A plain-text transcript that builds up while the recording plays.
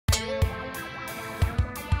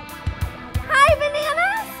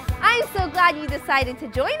glad you decided to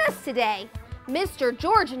join us today. Mr.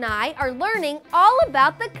 George and I are learning all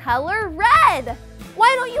about the color red.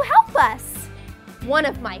 Why don't you help us? One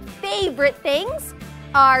of my favorite things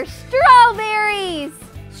are strawberries.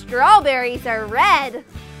 Strawberries are red.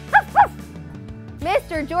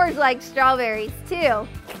 Mr. George likes strawberries too.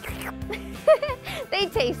 They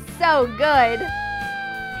taste so good.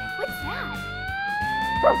 What's that?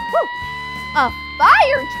 A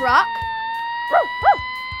fire truck?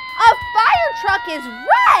 A fire truck is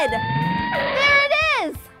red! There it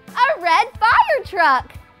is! A red fire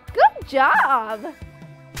truck! Good job!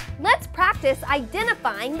 Let's practice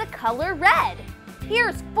identifying the color red.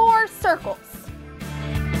 Here's 4 circles.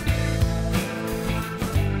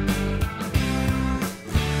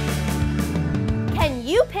 Can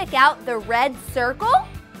you pick out the red circle?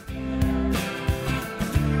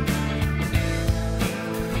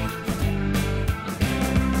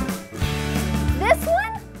 This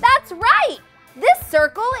one? That's right! This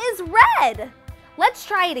circle is red. Let's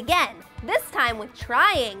try it again, this time with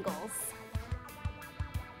triangles.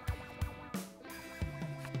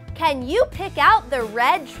 Can you pick out the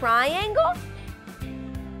red triangle?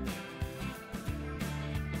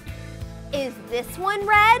 Is this one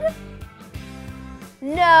red?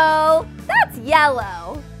 No, that's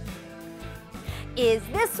yellow. Is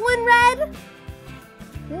this one red?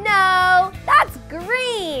 No, that's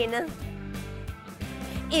green.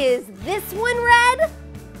 Is this one red?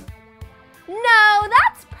 No,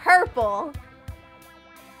 that's purple.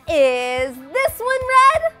 Is this one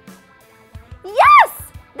red? Yes!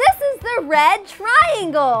 This is the red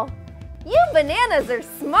triangle. You bananas are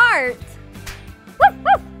smart. Woof,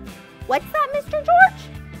 woof. What's that, Mr. George?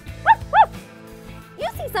 Woof, woof. You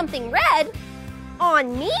see something red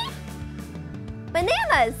on me?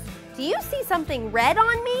 Bananas, do you see something red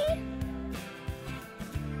on me?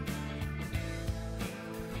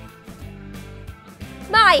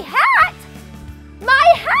 My hat?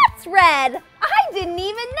 My hat's red. I didn't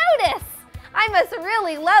even notice. I must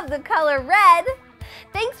really love the color red.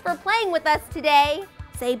 Thanks for playing with us today.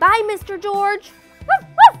 Say bye, Mr. George. Woof,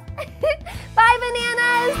 woof. Bye,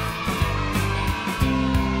 bananas.